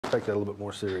take that a little bit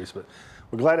more serious. But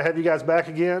we're glad to have you guys back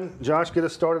again. Josh, get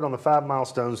us started on the 5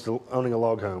 milestones to owning a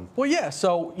log home. Well, yeah,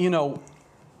 so, you know,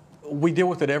 we deal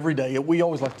with it every day. We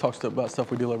always like to talk about stuff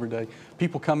we deal every day.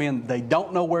 People come in, they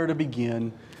don't know where to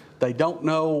begin. They don't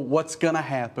know what's going to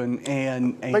happen.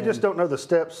 And they just don't know the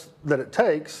steps that it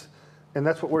takes. And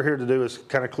that's what we're here to do, is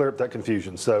kind of clear up that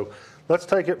confusion. So let's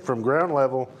take it from ground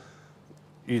level.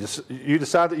 You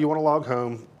decide that you want a log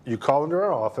home. You call into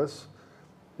our office.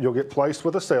 You'll get placed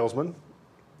with a salesman.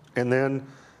 And then,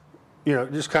 you know,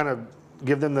 just kind of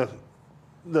give them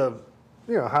the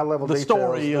high-level details.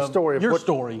 The story of your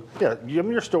story. Yeah, give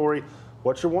them your story,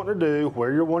 what you're wanting to do,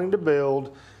 where you're wanting to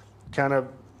build, kind of,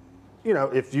 you know,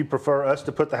 if you prefer us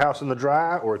to put the house in the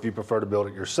dry or if you prefer to build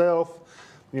it yourself.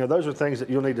 You know, those are things that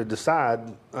you'll need to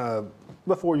decide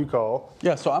before you call.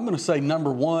 Yeah, so I'm going to say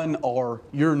number one are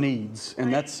your needs,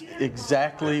 and that's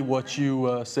exactly what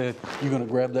you said. You're going to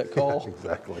grab that call?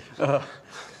 Exactly.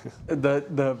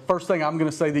 The first thing I'm going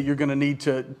to say that you're going to need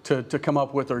to come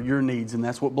up with are your needs, and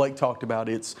that's what Blake talked about.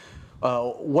 It's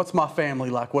what's my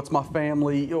family like? What's my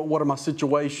family? What are my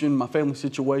family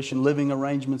situation, living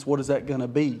arrangements? What is that going to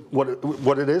be?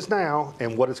 What it is now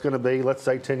and what it's going to be, let's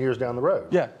say 10 years down the road.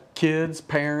 Yeah, kids,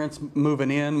 parents,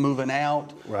 moving in, moving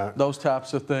out, right. Those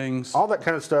types of things. All that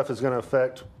kind of stuff is going to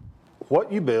affect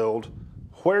what you build,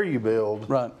 where you build,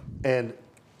 right, and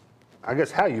I guess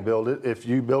how you build it, if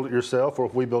you build it yourself or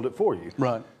if we build it for you.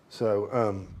 Right.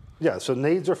 So, yeah, so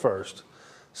needs are first.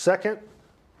 Second,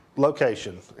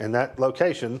 location. And that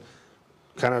location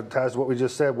kind of ties to what we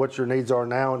just said, what your needs are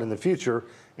now and in the future.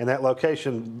 And that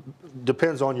location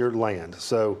depends on your land.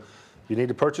 So you need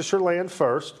to purchase your land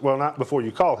first. Well, not before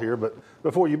you call here, but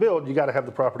before you build, you got to have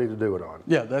the property to do it on.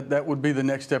 Yeah, that would be the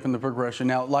next step in the progression.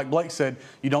 Now, like Blake said,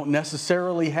 you don't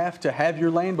necessarily have to have your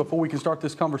land before we can start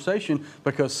this conversation,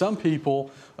 because some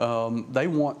people, they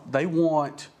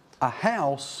want a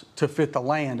house to fit the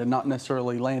land and not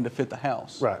necessarily land to fit the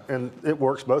house. Right, and it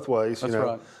works both ways.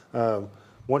 That's right.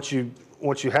 Once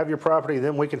you have your property,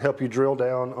 then we can help you drill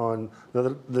down on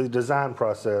the design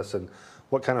process and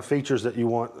what kind of features that you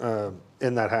want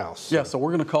in that house. Yeah, so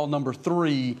we're going to call number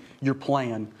 3 your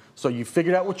plan. So you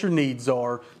figured out what your needs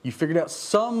are. You figured out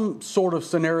some sort of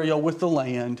scenario with the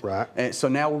land. Right. And so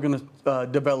now we're going to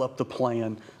develop the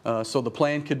plan. So the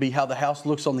plan could be how the house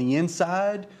looks on the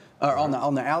inside, or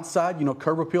on the outside, you know,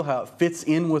 curb appeal, how it fits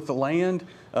in with the land.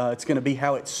 It's going to be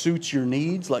how it suits your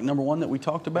needs, like number 1 that we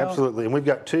talked about. Absolutely, and we've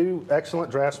got 2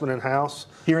 excellent draftsmen in-house.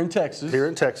 Here in Texas. Here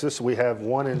in Texas. We have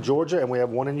one in Georgia and we have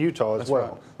one in Utah as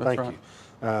well. Right. Thank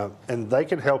you. And they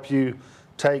can help you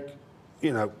take,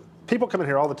 you know, people come in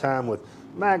here all the time with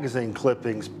magazine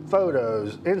clippings,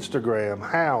 photos, Instagram,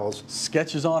 house.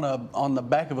 Sketches on the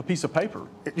back of a piece of paper.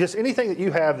 Just anything that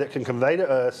you have that can convey to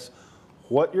us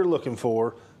what you're looking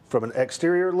for from an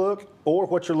exterior look or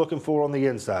what you're looking for on the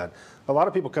inside. A lot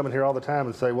of people come in here all the time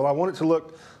and say, well, I want it to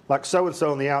look like so-and-so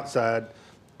on the outside,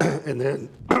 and then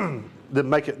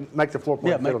make the floor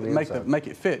plan fit on the inside. Make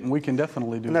it fit, and we can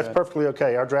definitely do that. And that's perfectly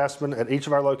okay. Our draftsmen at each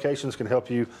of our locations can help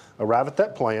you arrive at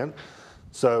that plan.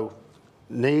 So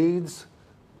needs,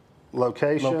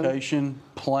 location,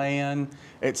 plan.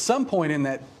 At some point in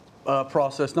that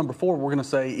process, number 4, we're going to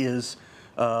say is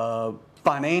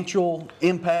financial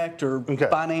impact or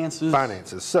finances.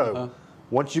 Finances. So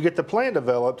once you get the plan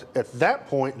developed, at that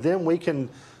point, then we can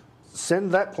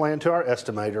send that plan to our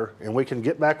estimator, and we can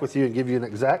get back with you and give you an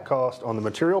exact cost on the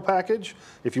material package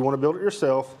if you want to build it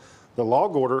yourself, the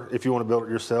log order if you want to build it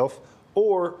yourself,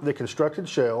 or the constructed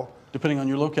shell. Depending on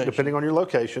your location. Depending on your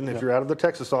location. If you're out of the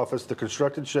Texas office, the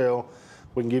constructed shell,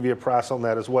 we can give you a price on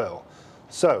that as well.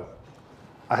 So,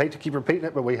 I hate to keep repeating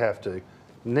it, but we have to.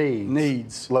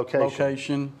 Needs.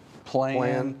 Location.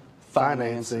 Plan.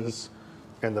 Finances.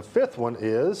 And the 5th one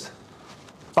is?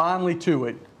 Finally to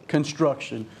it,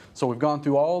 construction. So we've gone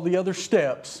through all the other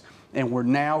steps, and we're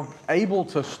now able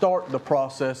to start the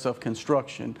process of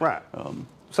construction. Right.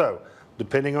 So,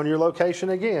 depending on your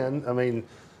location again, I mean,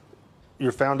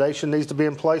 your foundation needs to be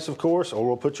in place, of course, or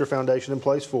we'll put your foundation in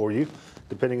place for you,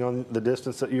 depending on the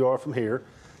distance that you are from here.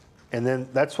 And then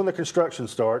that's when the construction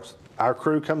starts. Our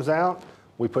crew comes out,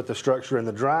 we put the structure in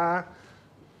the dry.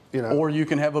 You know. Or you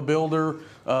can have a builder,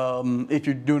 if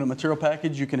you're doing a material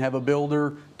package, you can have a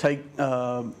builder take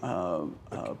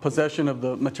possession of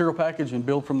the material package and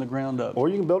build from the ground up. Or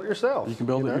you can build it yourself. You can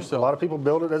build it yourself. A lot of people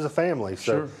build it as a family.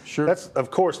 So sure. That's,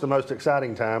 of course, the most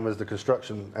exciting time is the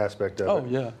construction aspect of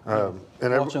it. Oh, yeah.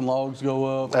 And watching logs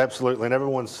go up. Absolutely. And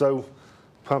everyone's so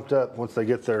pumped up once they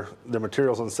get their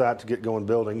materials on site to get going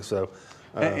building. So,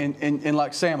 and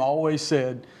like Sam always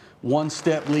said, one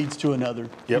step leads to another. You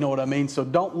Yep. know what I mean? So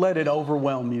don't let it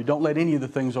overwhelm you. Don't let any of the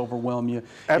things overwhelm you.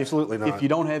 Absolutely not. If you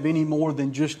don't have any more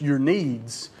than just your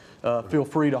needs, feel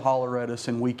free to holler at us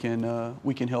and we can help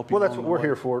you. Well, that's along what we're the way.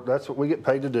 here for. That's what we get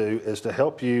paid to do, is to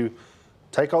help you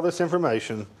take all this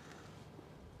information,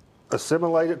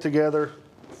 assimilate it together,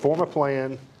 form a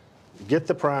plan, get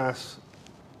the price,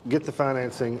 get the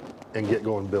financing, and get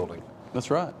going building.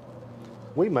 That's right.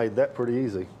 We made that pretty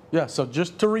easy. Yeah, so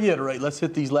just to reiterate, let's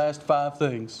hit these last 5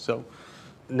 things. So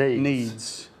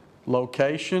needs,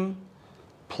 location,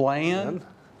 plan,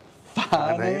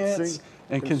 finance,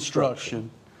 and construction.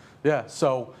 Yeah,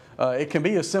 so it can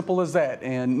be as simple as that,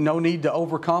 and no need to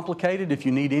overcomplicate it. If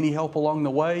you need any help along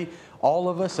the way, all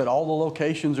of us at all the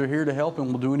locations are here to help, and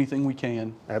we'll do anything we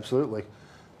can. Absolutely.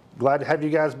 Glad to have you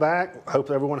guys back.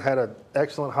 Hope everyone had an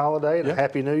excellent holiday and a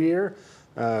happy new year.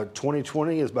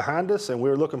 2020 is behind us, and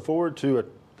we're looking forward to an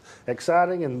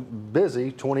exciting and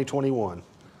busy 2021.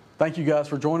 Thank you guys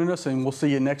for joining us, and we'll see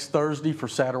you next Thursday for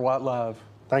Satterwhite Live.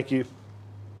 Thank you.